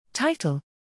Title: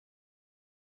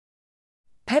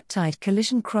 Peptide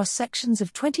collision cross-sections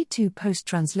of 22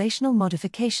 post-translational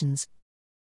modifications.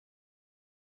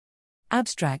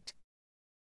 Abstract: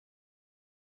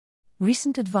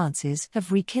 Recent advances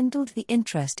have rekindled the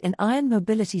interest in ion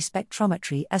mobility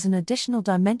spectrometry as an additional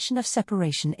dimension of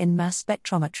separation in mass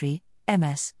spectrometry,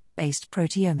 MS-based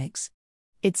proteomics.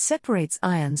 It separates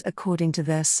ions according to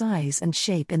their size and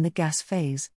shape in the gas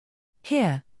phase.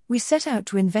 Here, we set out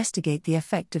to investigate the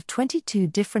effect of 22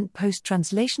 different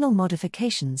post-translational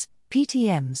modifications,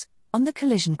 PTMs, on the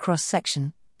collision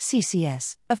cross-section,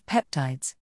 CCS, of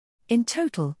peptides. In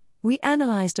total, we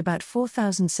analyzed about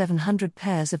 4,700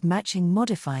 pairs of matching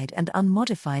modified and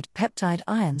unmodified peptide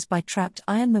ions by trapped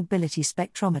ion mobility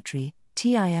spectrometry,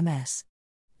 TIMS.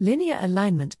 Linear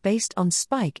alignment based on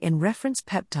spike in reference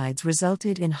peptides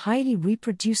resulted in highly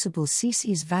reproducible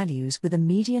CCS values with a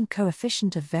median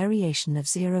coefficient of variation of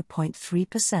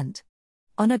 0.3%.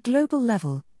 On a global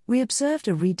level, we observed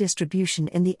a redistribution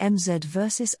in the MZ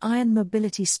versus ion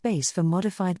mobility space for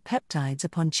modified peptides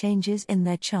upon changes in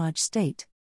their charge state.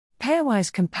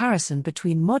 Pairwise comparison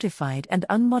between modified and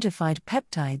unmodified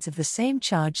peptides of the same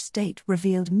charge state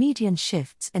revealed median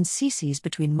shifts in CCS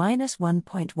between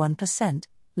 -1.1%,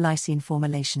 lysine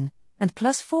formylation, and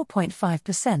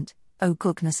 +4.5%,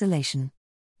 O-gluconosylation.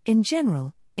 In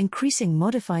general, increasing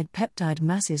modified peptide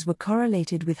masses were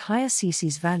correlated with higher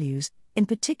CCS values, in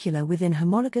particular within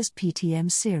homologous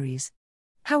PTM series.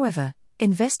 However,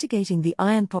 investigating the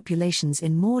ion populations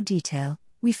in more detail,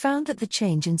 we found that the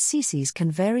change in CCS can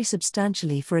vary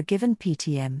substantially for a given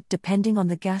PTM depending on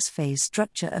the gas phase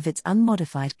structure of its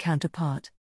unmodified counterpart.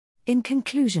 In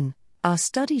conclusion, our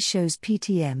study shows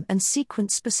PTM and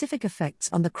sequence-specific effects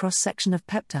on the cross-section of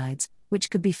peptides, which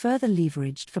could be further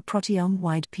leveraged for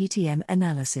proteome-wide PTM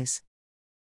analysis.